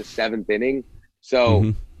after the 7th inning.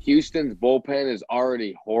 So Houston's bullpen is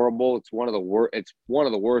already horrible. It's one of the worst. It's one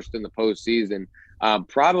of the worst in the postseason.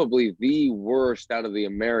 Probably the worst out of the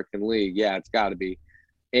American League. Yeah, it's got to be.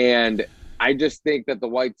 And I just think that the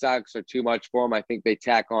White Sox are too much for them. I think they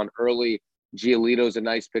tack on early. Giolito's a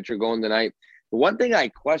nice pitcher going tonight. The one thing I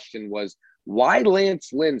questioned was why Lance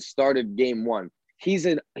Lynn started game 1. He's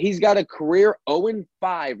got a career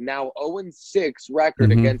 0-5, now 0-6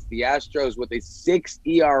 record against the Astros with a 6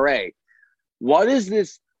 ERA. What is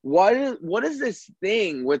this? What is this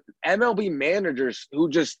thing with MLB managers who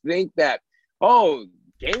just think that, oh,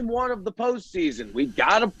 game 1 of the postseason, we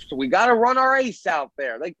gotta run our ace out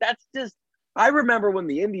there? Like, that's just. I remember when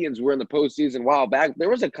the Indians were in the postseason a while back. There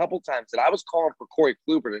was a couple times that I was calling for Corey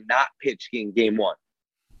Kluber to not pitch in game 1.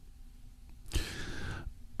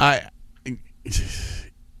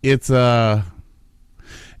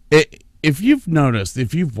 If you've noticed,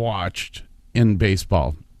 if you've watched in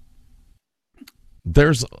baseball,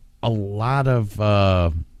 there's a lot of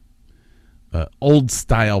old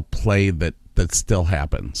style play that still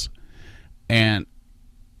happens, and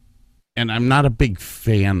I'm not a big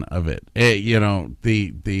fan of it.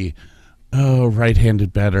 The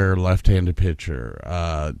right-handed batter, left-handed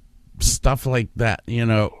pitcher, stuff like that.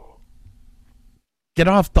 Get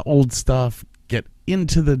off the old stuff, get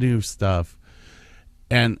into the new stuff,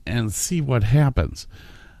 and see what happens.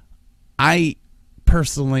 I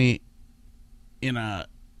personally, in a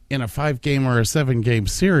 5-game or a 7-game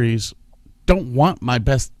series, don't want my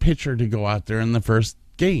best pitcher to go out there in the first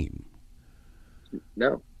game.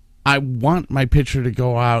 No. I want my pitcher to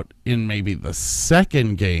go out in maybe the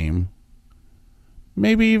second game.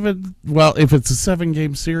 Maybe even, well, if it's a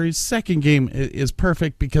 7-game series, second game is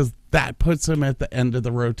perfect because that puts him at the end of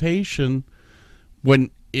the rotation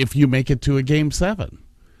if you make it to a game 7.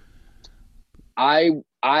 I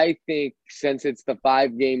think since it's the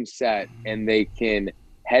 5-game set and they can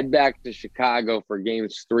head back to Chicago for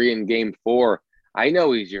games 3 and game 4, I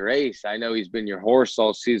know he's your ace. I know he's been your horse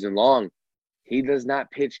all season long. He does not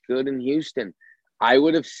pitch good in Houston. I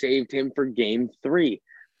would have saved him for game 3.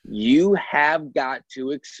 You have got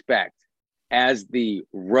to expect, as the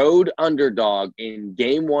road underdog in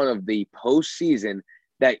game 1 of the postseason,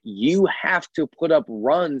 that you have to put up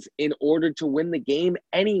runs in order to win the game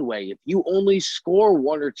anyway. If you only score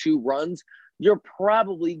 1 or 2 runs, you're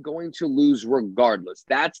probably going to lose regardless.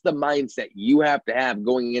 That's the mindset you have to have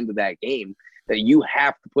going into that game, that you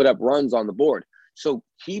have to put up runs on the board. So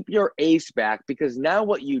keep your ace back, because now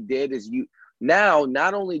what you did is now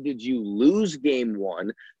not only did you lose game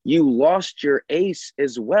 1, you lost your ace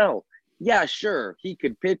as well. Yeah, sure, he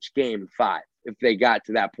could pitch game 5 if they got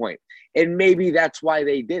to that point. And maybe that's why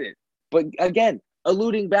they did it. But again,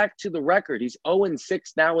 alluding back to the record, he's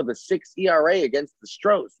 0-6 now with a 6 ERA against the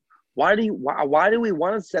Stros. Why do we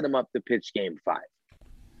want to set him up to pitch game 5?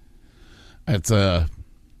 It's a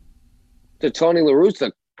Tony La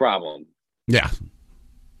Russa problem. Yeah,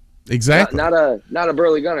 exactly. Not a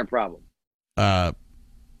Burley Gunner problem. But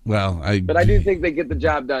I do think they get the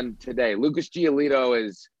job done today. Lucas Giolito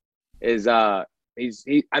is I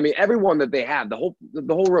mean, everyone that they have, the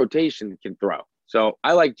whole rotation can throw. So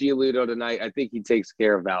I like Giolito tonight. I think he takes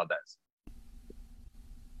care of Valdez.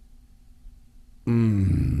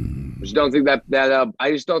 I just don't think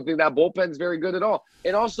I just don't think that bullpen's very good at all.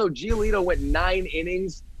 And also, Giolito went 9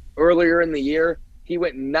 innings earlier in the year. He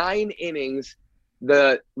went 9 innings.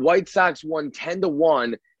 The White Sox won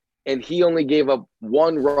 10-1, and he only gave up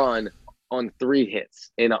 1 run on 3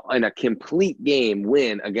 hits in a complete game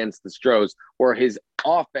win against the Stros, where his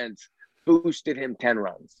offense boosted him 10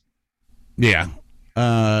 runs. Yeah.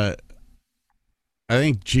 I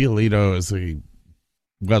think Giolito is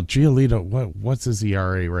Well, Giolito, what's his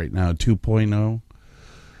ERA right now? 2.0.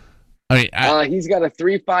 He's got a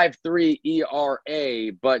 3.53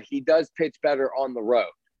 ERA, but he does pitch better on the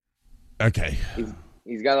road. Okay.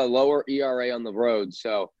 He's got a lower ERA on the road,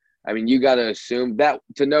 so I mean, you got to assume that.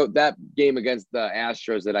 To note that game against the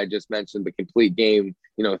Astros that I just mentioned, the complete game,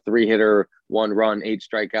 3-hitter, 1 run, 8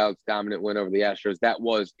 strikeouts, dominant win over the Astros. That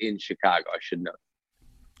was in Chicago. I should know.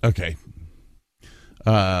 Okay.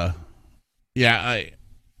 Yeah,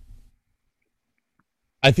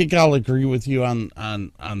 I think I'll agree with you on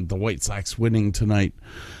the White Sox winning tonight.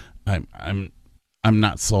 I'm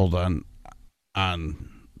not sold on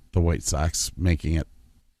the White Sox making it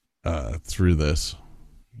through this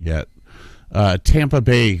yet. Tampa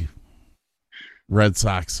Bay Red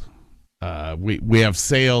Sox. We have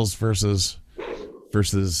Sales versus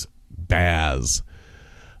Baz.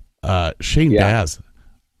 Shane Baz.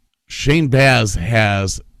 Shane Baz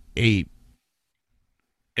has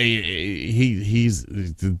he's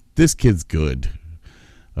this kid's good.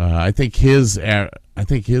 I think his ERA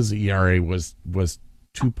was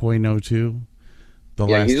 2.02.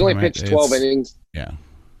 He's only pitched 12 innings. Yeah.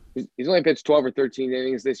 He's only pitched 12 or 13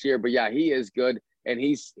 innings this year, but yeah, he is good, and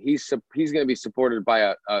he's going to be supported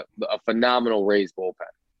by a phenomenal Rays bullpen.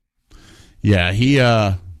 Yeah,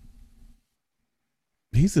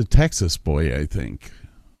 he's a Texas boy, I think.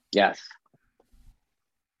 Yes.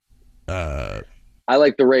 I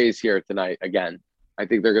like the Rays here tonight again. I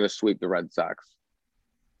think they're going to sweep the Red Sox.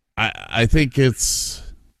 I think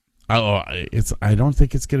I don't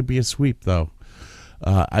think it's going to be a sweep though.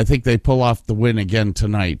 I think they pull off the win again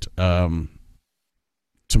tonight.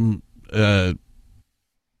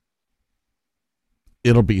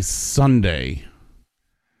 It'll be Sunday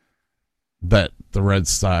that the Red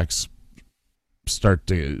Sox start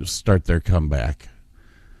their comeback.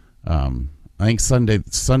 I think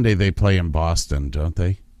Sunday they play in Boston, don't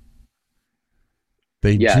they?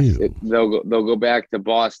 They do. They'll go back to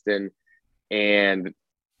Boston, and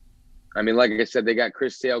I mean, like I said, they got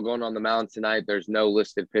Chris Sale going on the mound tonight. There's no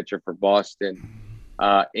listed pitcher for Boston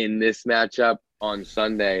in this matchup on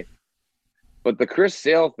Sunday. But the Chris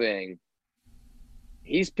Sale thing,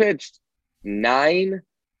 he's pitched 9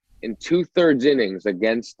 2/3 innings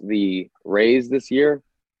against the Rays this year.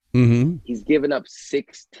 Mm-hmm. He's given up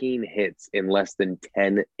 16 hits in less than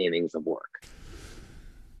 10 innings of work.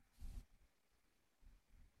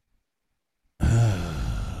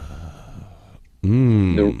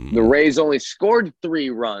 The Rays only scored 3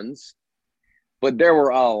 runs, but there were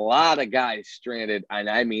a lot of guys stranded, and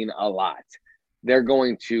I mean a lot. They're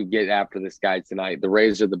going to get after this guy tonight. The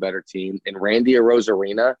Rays are the better team. And Randy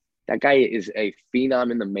Arozarena, that guy is a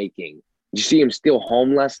phenom in the making. Did you see him steal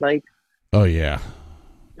home last night? Oh, yeah.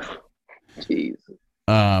 Jeez.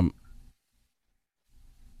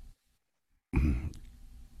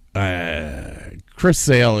 Chris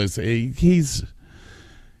Sale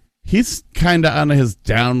he's kind of on his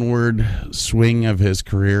downward swing of his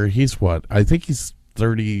career. He's what? I think he's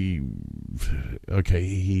 30. Okay,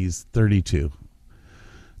 he's 32.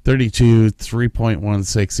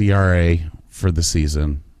 3.16 ERA for the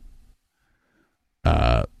season.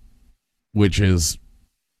 Which is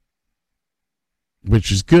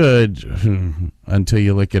good until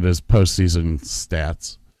you look at his postseason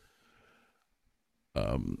stats.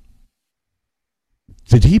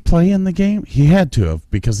 Did he play in the game? He had to have,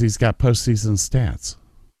 because he's got postseason stats.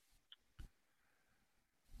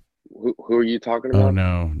 Who are you talking about?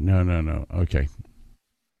 Oh, no. Okay.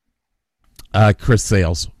 Chris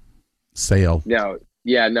Sale. No,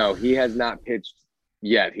 he has not pitched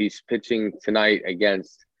yet. He's pitching tonight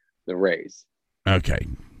against the Rays. Okay.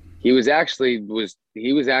 He was actually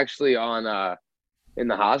on in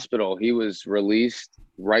the hospital. He was released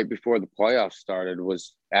right before the playoffs started.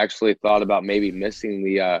 Was actually thought about maybe missing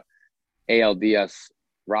the ALDS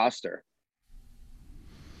roster.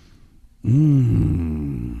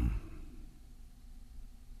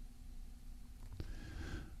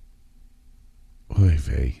 Oy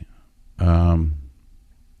vey.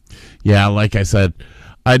 Yeah, like I said,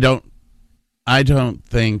 I don't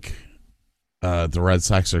think the Red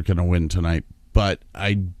Sox are going to win tonight, but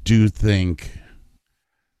I do think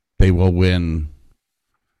they will win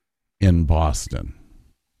in Boston.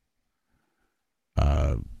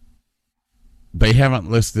 They haven't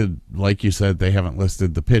listed, like you said, they haven't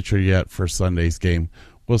listed the pitcher yet for Sunday's game.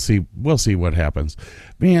 We'll see what happens.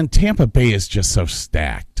 Man, Tampa Bay is just so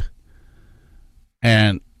stacked.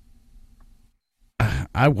 And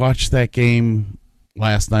I watched that game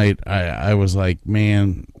last night. I was like,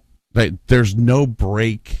 man, there's no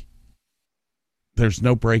break. There's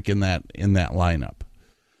no break in that lineup.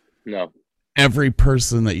 No. Every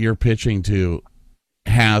person that you're pitching to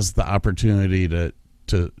has the opportunity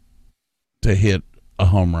to hit a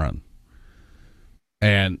home run.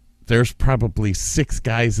 And there's probably 6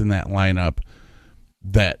 guys in that lineup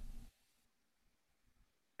that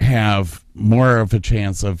have more of a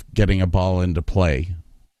chance of getting a ball into play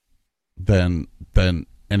than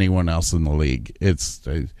anyone else in the league. It's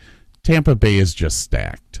Tampa Bay is just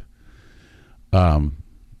stacked.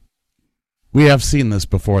 We have seen this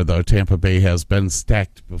before, though. Tampa Bay has been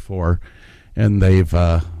stacked before, and they've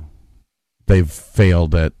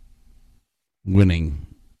failed at winning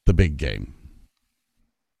the big game.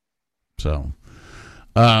 So,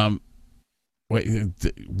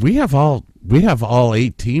 we have all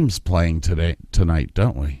 8 teams playing tonight,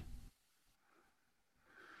 don't we?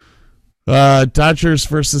 Dodgers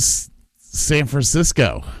versus San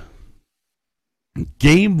Francisco.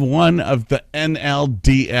 Game 1 of the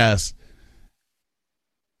NLDS.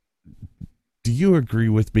 Do you agree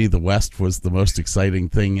with me? The West was the most exciting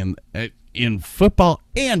thing in football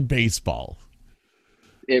and baseball.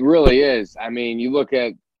 It really is. I mean, you look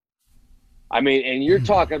at, and you're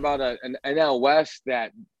talking about an NL West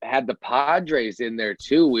that had the Padres in there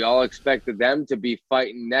too. We all expected them to be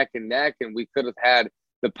fighting neck and neck, and we could have had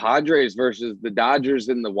the Padres versus the Dodgers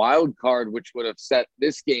in the wild card, which would have set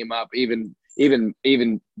this game up even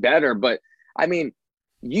better. But I mean,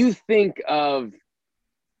 you think of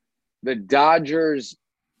the Dodgers.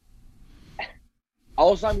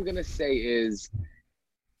 All I'm going to say is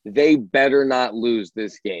they better not lose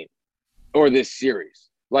this game or this series.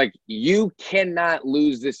 Like, you cannot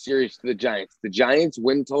lose this series to the Giants. The Giants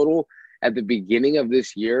win total at the beginning of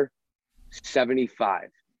this year, 75.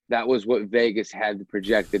 That was what Vegas had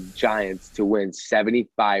projected Giants to win,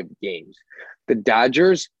 75 games. The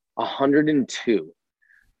Dodgers, 102.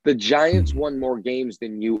 The Giants won more games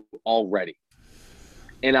than you already.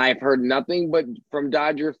 And I've heard nothing but from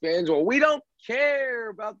Dodger fans, well, we don't care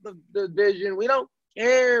about the division. We don't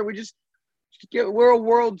care. We're a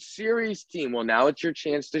World Series team. Well, now it's your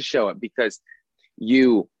chance to show it, because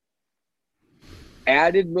you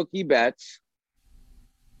added Mookie Betts,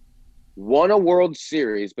 won a World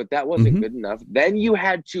Series, but that wasn't good enough. Then you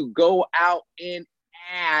had to go out and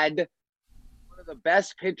add one of the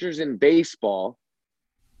best pitchers in baseball,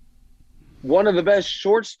 one of the best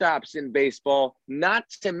shortstops in baseball, not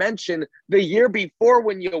to mention the year before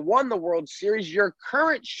when you won the World Series, your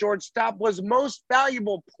current shortstop was most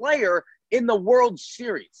valuable player in the World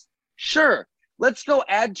Series. Sure, let's go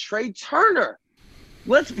add Trey Turner.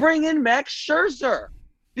 Let's bring in Max Scherzer,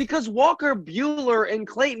 because Walker Buehler and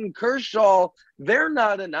Clayton Kershaw, they're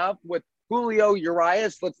not enough. With Julio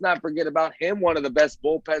Urias, let's not forget about him, one of the best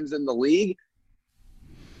bullpens in the league.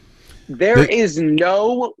 There is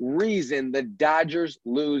no reason the Dodgers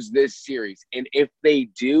lose this series. And if they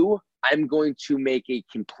do, I'm going to make a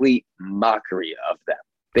complete mockery of them.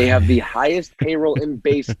 They have the highest payroll in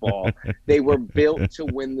baseball. They were built to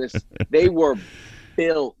win this. They were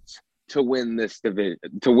built to win this division,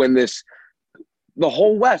 to win this, the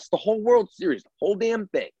whole West, the whole World Series, the whole damn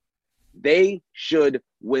thing. They should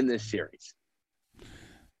win this series.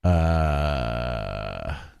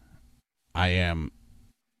 I am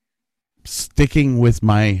sticking with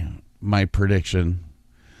my prediction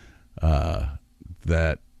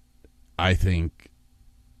that I think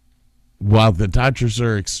while the Dodgers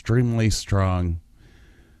are extremely strong,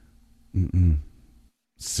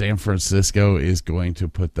 San Francisco is going to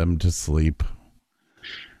put them to sleep.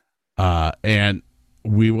 And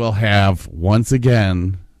we will have, once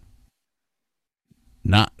again,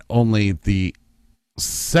 not only the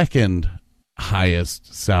second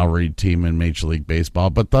highest salaried team in Major League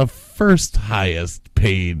Baseball, but the first highest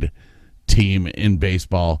paid team in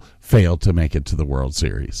baseball fail to make it to the World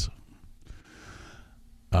Series.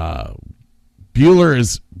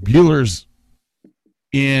 Buehler's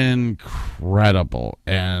incredible,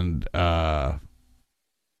 and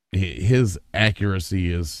his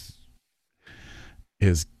accuracy is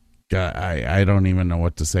I don't even know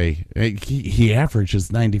what to say. He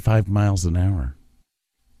averages 95 miles an hour.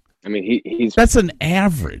 I mean, that's an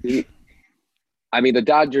average. The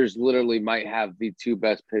Dodgers literally might have the 2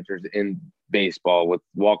 best pitchers in baseball with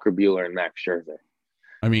Walker Buehler and Max Scherzer.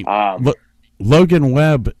 I mean, Logan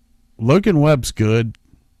Webb's good.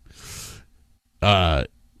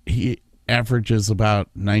 He averages about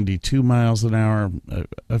 92 miles an hour,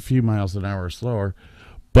 a few miles an hour slower.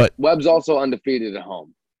 But Webb's also undefeated at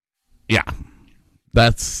home. Yeah,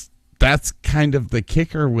 that's kind of the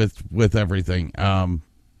kicker with everything.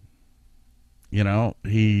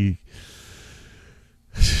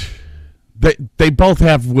 They both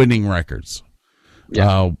have winning records.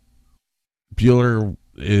 Yeah. Buehler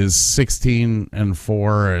is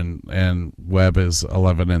 16-4, and Webb is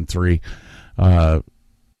 11-3.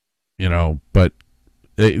 But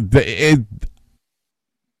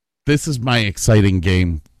this is my exciting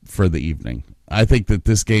game for the evening. I think that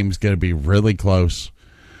this game is going to be really close,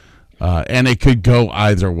 and it could go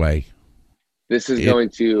either way. This is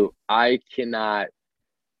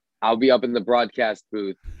I'll be up in the broadcast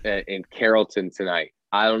booth in Carrollton tonight.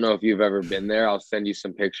 I don't know if you've ever been there. I'll send you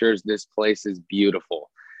some pictures. This place is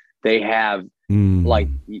beautiful. They have I'm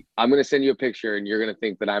going to send you a picture and you're going to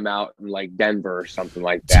think that I'm out in like Denver or something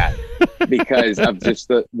like that because of just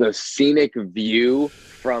the scenic view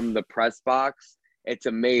from the press box. It's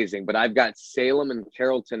amazing. But I've got Salem and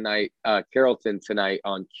Carrollton tonight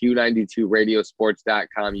on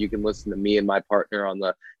Q92radiosports.com. You can listen to me and my partner on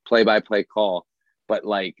the play-by-play call. But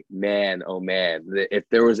like, man, oh man, if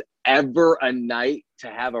there was ever a night to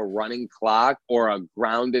have a running clock or a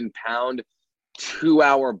ground and pound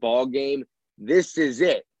 2-hour ball game, this is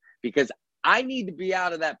it. Because I need to be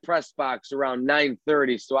out of that press box around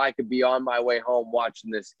 9:30 so I could be on my way home watching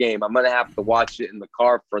this game. I'm going to have to watch it in the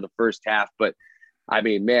car for the first half. But, I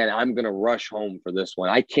mean, man, I'm going to rush home for this one.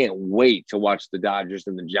 I can't wait to watch the Dodgers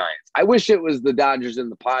and the Giants. I wish it was the Dodgers and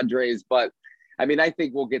the Padres, but, I mean, I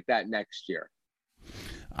think we'll get that next year.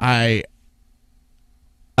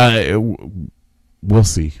 We'll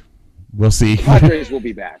see. The Padres will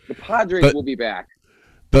be back. The Padres will be back.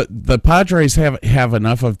 The Padres have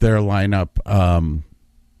enough of their lineup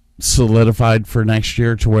solidified for next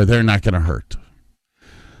year to where they're not going to hurt.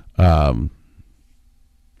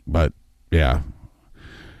 But yeah,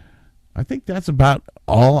 I think that's about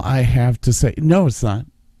all I have to say. No, it's not.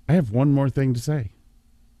 I have one more thing to say.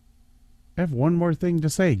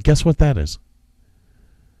 Guess what that is?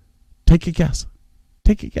 Take a guess.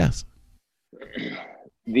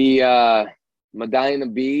 The Medina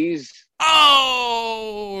Bees.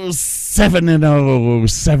 Oh, 7-0, 7-0,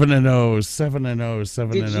 7-0,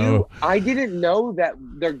 7-0. I didn't know that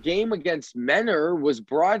their game against Menor was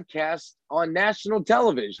broadcast on national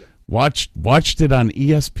television. Watched it on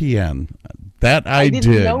ESPN. That I did. I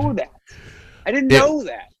didn't know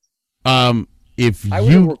that. If I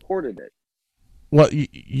would have recorded it. Well,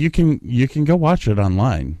 you can go watch it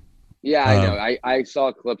online. Yeah, I know. I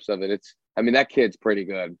saw clips of it. That kid's pretty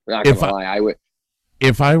good. Not gonna lie.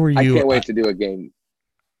 If I were you, I can't wait to do a game.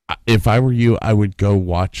 If I were you, I would go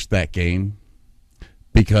watch that game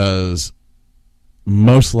because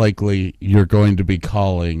most likely you're going to be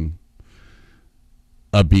calling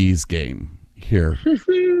a Bees game here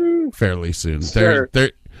fairly soon. Sure.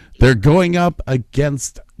 They're going up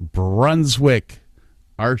against Brunswick,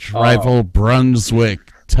 arch rival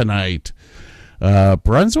Brunswick tonight.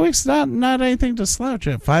 Brunswick's not anything to slouch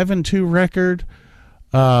at. 5-2 record.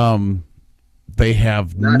 They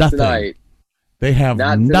have nothing. Tonight. They have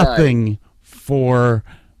nothing for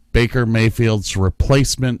Baker Mayfield's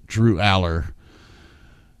replacement, Drew Aller.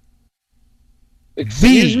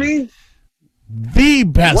 Excuse me? The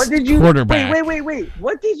best quarterback. Wait.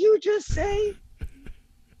 What did you just say?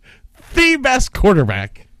 The best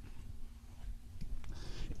quarterback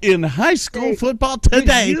in high school football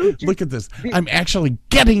today. Look at this. I'm actually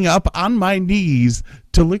getting up on my knees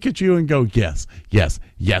to look at you and go, yes.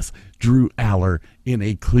 Drew Aller in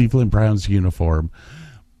a Cleveland Browns uniform,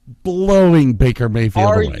 blowing Baker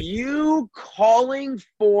Mayfield away. Are you calling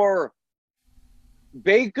for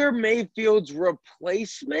Baker Mayfield's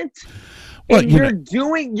replacement? Well, and you're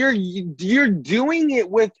doing it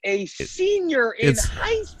with a senior in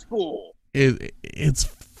high school. It's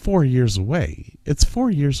 4 years away. It's 4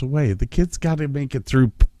 years away. The kid's got to make it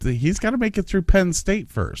through. He's got to make it through Penn State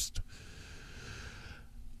first.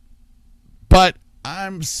 But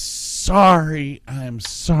I'm sorry.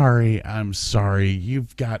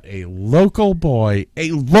 You've got a local boy,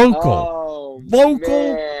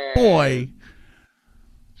 boy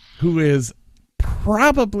who is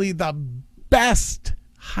probably the best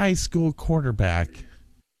high school quarterback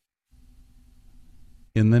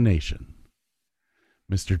in the nation,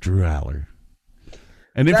 Mr. Drew Aller.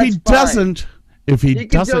 And if he doesn't, he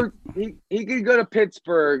could go to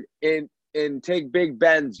Pittsburgh and take Big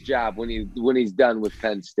Ben's job when he's done with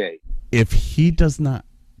Penn State. If he does not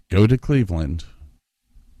go to Cleveland,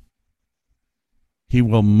 he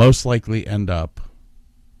will most likely end up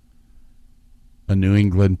a New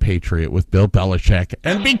England Patriot with Bill Belichick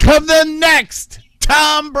and become the next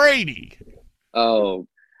Tom Brady. Oh,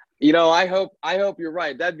 I hope you're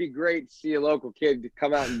right. That'd be great to see a local kid to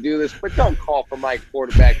come out and do this, but don't call for my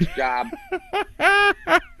quarterback's job.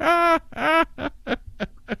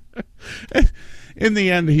 In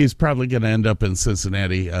the end, he's probably going to end up in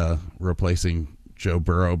Cincinnati replacing Joe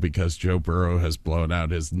Burrow because Joe Burrow has blown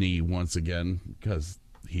out his knee once again because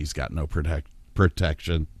he's got no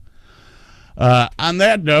protection. On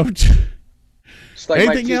that note, Just like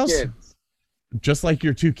my anything two else? kids. Just like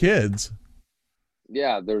your two kids,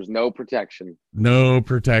 Yeah, there's no protection. no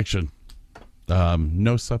protection.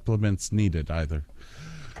 No supplements needed either.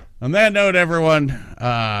 On that note, everyone,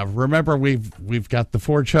 remember we've got the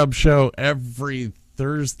Four Chubb show every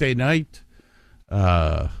Thursday night.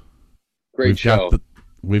 Great show.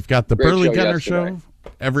 We've got the Great Burley show Gunner yesterday.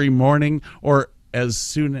 show every morning, or as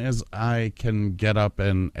soon as I can get up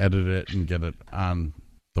and edit it and get it on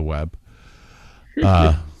the web.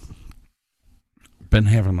 Been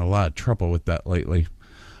having a lot of trouble with that lately.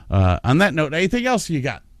 On that note, anything else you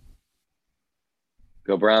got?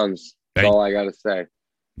 Go Browns. That's Hey. all I got to say.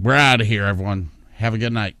 We're out of here, everyone. Have a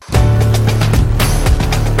good night.